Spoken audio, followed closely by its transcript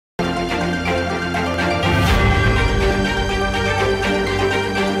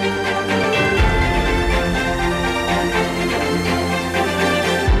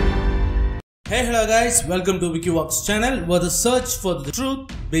Hey hello guys, welcome to WIKIVOX channel where the search for the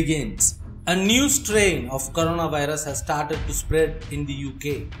truth begins. A new strain of coronavirus has started to spread in the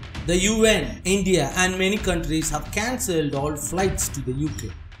UK. The UN, India and many countries have cancelled all flights to the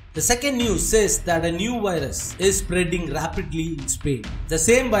UK. The second news says that a new virus is spreading rapidly in Spain. The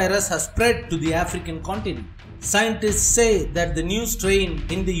same virus has spread to the African continent. Scientists say that the new strain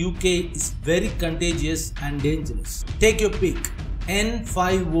in the UK is very contagious and dangerous. Take your pick.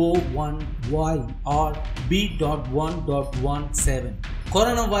 N501Y or B.1.1.7.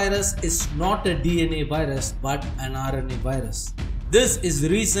 Coronavirus is not a DNA virus but an RNA virus. This is the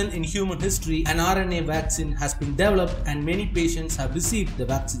reason in human history an RNA vaccine has been developed and many patients have received the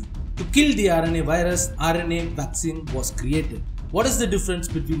vaccine. To kill the RNA virus, RNA vaccine was created. What is the difference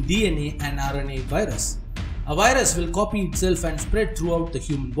between DNA and RNA virus? A virus will copy itself and spread throughout the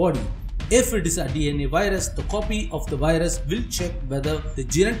human body. If it is a DNA virus, the copy of the virus will check whether the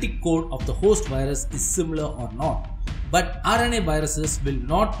genetic code of the host virus is similar or not. But RNA viruses will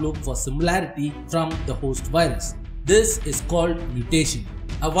not look for similarity from the host virus. This is called mutation.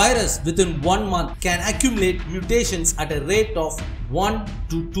 A virus within 1 month can accumulate mutations at a rate of 1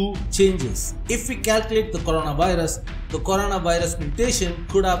 to 2 changes. If we calculate the coronavirus mutation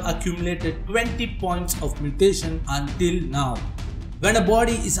could have accumulated 20 points of mutation until now. When a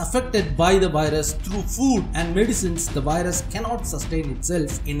body is affected by the virus through food and medicines, the virus cannot sustain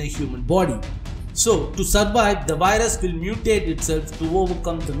itself in a human body. So, to survive, the virus will mutate itself to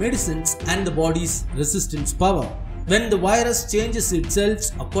overcome the medicines and the body's resistance power. When the virus changes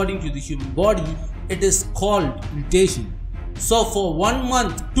itself according to the human body, it is called mutation. So, for 1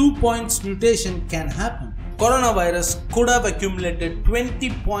 month, 2 points mutation can happen. Coronavirus could have accumulated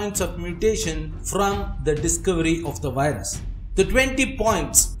 20 points of mutation from the discovery of the virus. The 20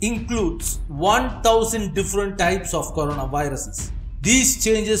 points includes 1000 different types of coronaviruses. These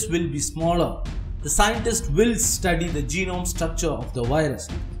changes will be smaller. The scientists will study the genome structure of the virus.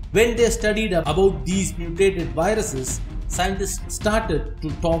 When they studied about these mutated viruses, scientists started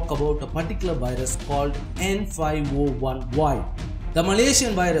to talk about a particular virus called N501Y. The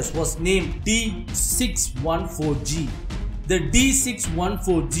Malaysian virus was named D614G. The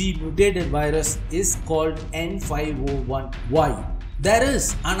D614G mutated virus is called N501Y. There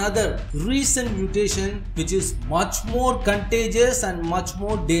is another recent mutation which is much more contagious and much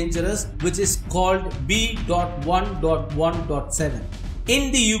more dangerous, which is called B.1.1.7.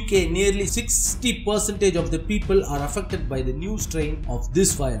 In the UK, nearly 60% of the people are affected by the new strain of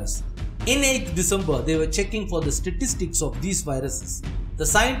this virus. In 8th December, they were checking for the statistics of these viruses. The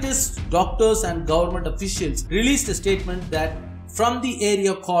scientists, doctors and government officials released a statement that from the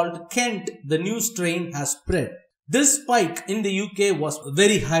area called Kent, the new strain has spread. This spike in the UK was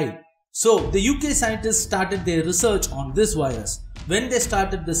very high. So the UK scientists started their research on this virus. When they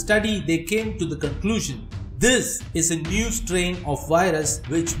started the study, they came to the conclusion this is a new strain of virus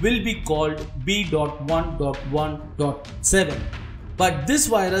which will be called B.1.1.7. But this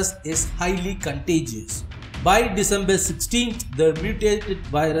virus is highly contagious. By December 16th, the mutated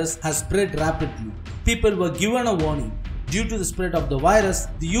virus has spread rapidly. People were given a warning. Due to the spread of the virus,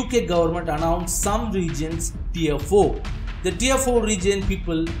 the UK government announced some regions Tier 4. The Tier 4 region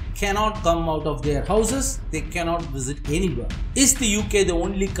people cannot come out of their houses, they cannot visit anywhere. Is the UK the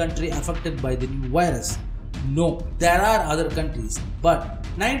only country affected by the new virus? No, there are other countries, but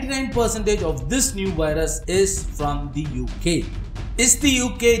 99% of this new virus is from the UK. Is the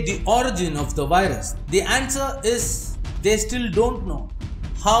UK the origin of the virus? The answer is they still don't know.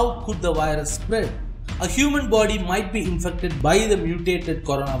 How could the virus spread? A human body might be infected by the mutated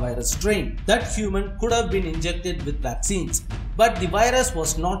coronavirus strain. That human could have been injected with vaccines, but the virus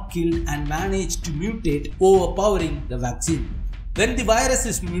was not killed and managed to mutate, overpowering the vaccine. When the virus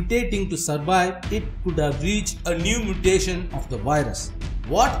is mutating to survive, it could have reached a new mutation of the virus.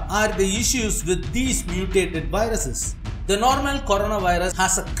 What are the issues with these mutated viruses? The normal coronavirus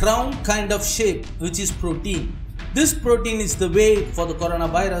has a crown kind of shape which is protein. This protein is the way for the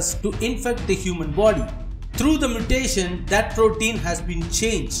coronavirus to infect the human body. Through the mutation, that protein has been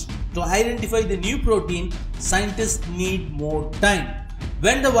changed. To identify the new protein, scientists need more time.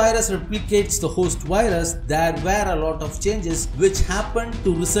 When the virus replicates the host virus, there were a lot of changes which happened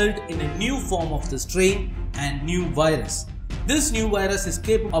to result in a new form of the strain and new virus. This new virus is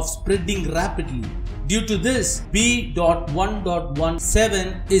capable of spreading rapidly. Due to this,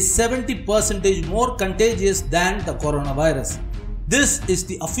 B.1.1.7 is 70% more contagious than the coronavirus. This is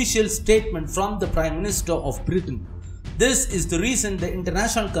the official statement from the Prime Minister of Britain. This is the reason the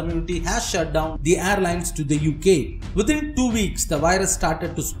international community has shut down the airlines to the UK. Within 2 weeks, the virus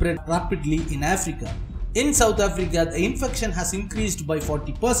started to spread rapidly in Africa. In South Africa, the infection has increased by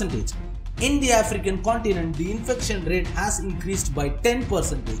 40%. In the African continent, the infection rate has increased by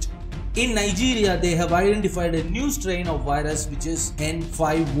 10%. In Nigeria, they have identified a new strain of virus which is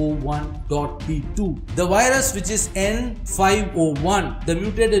N501.B2. The virus which is N501, the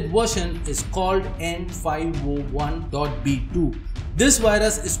mutated version is called N501.B2. This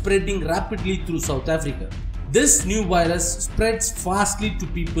virus is spreading rapidly through South Africa. This new virus spreads fastly to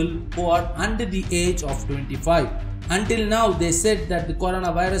people who are under the age of 25. Until now, they said that the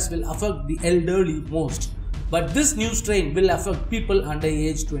coronavirus will affect the elderly most. But this new strain will affect people under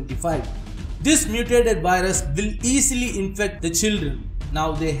age 25. This mutated virus will easily infect the children.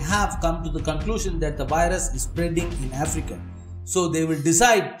 Now they have come to the conclusion that the virus is spreading in Africa. So they will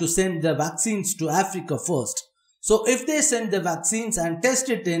decide to send the vaccines to Africa first. So if they send the vaccines and test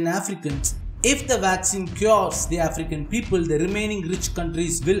it in Africans, if the vaccine cures the African people, the remaining rich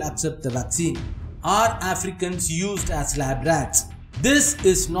countries will accept the vaccine. Are Africans used as lab rats? This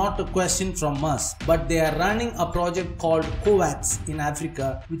is not a question from us, but they are running a project called COVAX in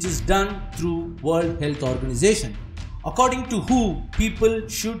Africa, which is done through World Health Organization. According to WHO, people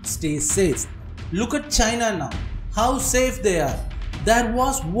should stay safe. Look at China now, how safe they are. There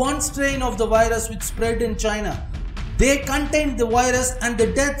was one strain of the virus which spread in China. They contained the virus and the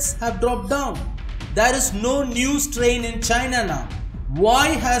deaths have dropped down. There is no new strain in China now. Why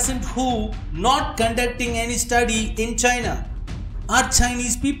hasn't WHO not conducting any study in China? Are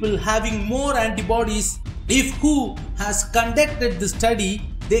Chinese people having more antibodies? If WHO has conducted the study,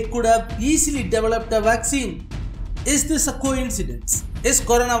 they could have easily developed a vaccine. Is this a coincidence? Is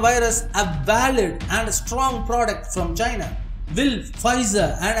coronavirus a valid and a strong product from China? Will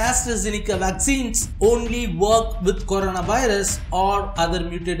Pfizer and AstraZeneca vaccines only work with coronavirus or other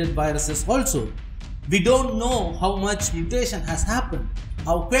mutated viruses also? We don't know how much mutation has happened.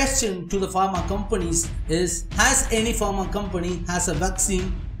 Our question to the pharma companies is, has any pharma company has a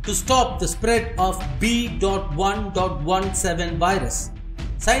vaccine to stop the spread of B.1.1.7 virus?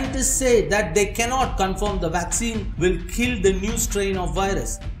 Scientists say that they cannot confirm the vaccine will kill the new strain of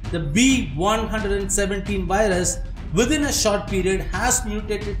virus. The B.1.1.7 virus within a short period has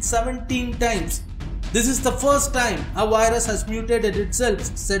mutated 17 times. This is the first time a virus has mutated itself,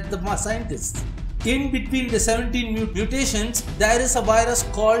 said the scientists. In between the 17 mutations, there is a virus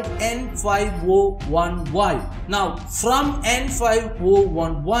called N501Y. Now, from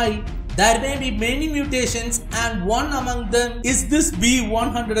N501Y, there may be many mutations and one among them is this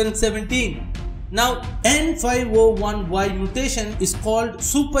B.1.1.7. Now, N501Y mutation is called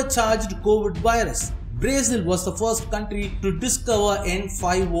supercharged COVID virus. Brazil was the first country to discover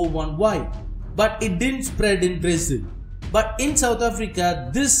N501Y, but it didn't spread in Brazil. But in South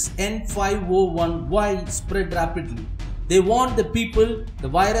Africa, this N501Y spread rapidly. They warned the people the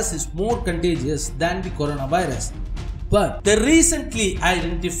virus is more contagious than the coronavirus. But the recently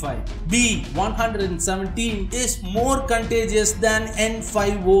identified B.1.1.7 is more contagious than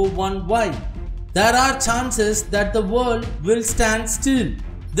N501Y. There are chances that the world will stand still.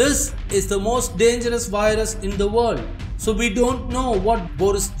 This is the most dangerous virus in the world. So we don't know what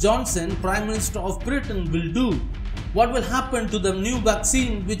Boris Johnson, Prime Minister of Britain, will do. What will happen to the new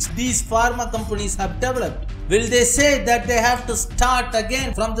vaccine which these pharma companies have developed? Will they say that they have to start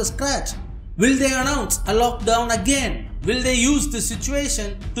again from the scratch? Will they announce a lockdown again? Will they use the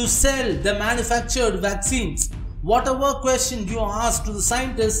situation to sell the manufactured vaccines? Whatever question you ask to the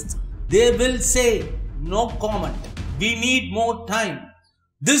scientists, they will say no comment. We need more time.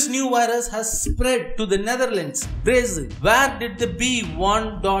 This new virus has spread to the Netherlands, Brazil. Where did the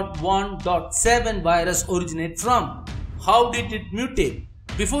B.1.1.7 virus originate from? How did it mutate?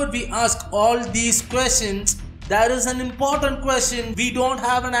 Before we ask all these questions, there is an important question we don't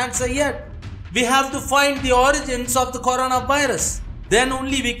have an answer yet. We have to find the origins of the coronavirus. Then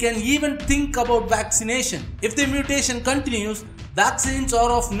only we can even think about vaccination. If the mutation continues, vaccines are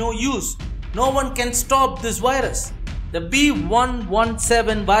of no use. No one can stop this virus. The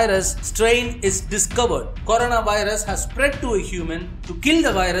B.1.1.7 virus strain is discovered. Coronavirus has spread to a human. To kill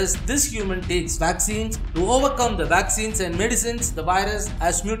the virus, this human takes vaccines. To overcome the vaccines and medicines, the virus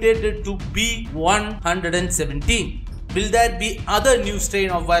has mutated to B.1.1.7. Will there be other new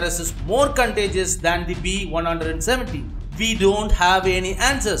strain of viruses more contagious than the B.1.1.7? We don't have any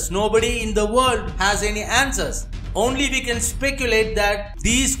answers. Nobody in the world has any answers. Only we can speculate that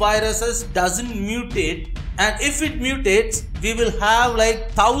these viruses doesn't mutate, and if it mutates, we will have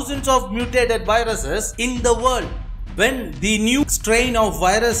like thousands of mutated viruses in the world. When the new strain of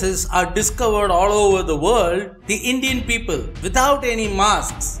viruses are discovered all over the world, the Indian people without any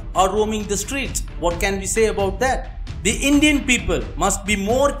masks are roaming the streets. What can we say about that? The Indian people must be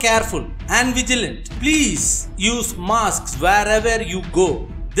more careful and vigilant. Please use masks wherever you go.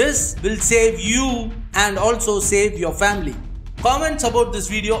 This will save you and also save your family. Comments about this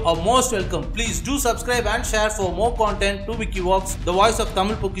video are most welcome. Please do subscribe and share for more content to WIKIVOX, the voice of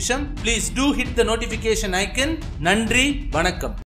Tamil Pokkisham. Please do hit the notification icon. Nandri, Vanakkam.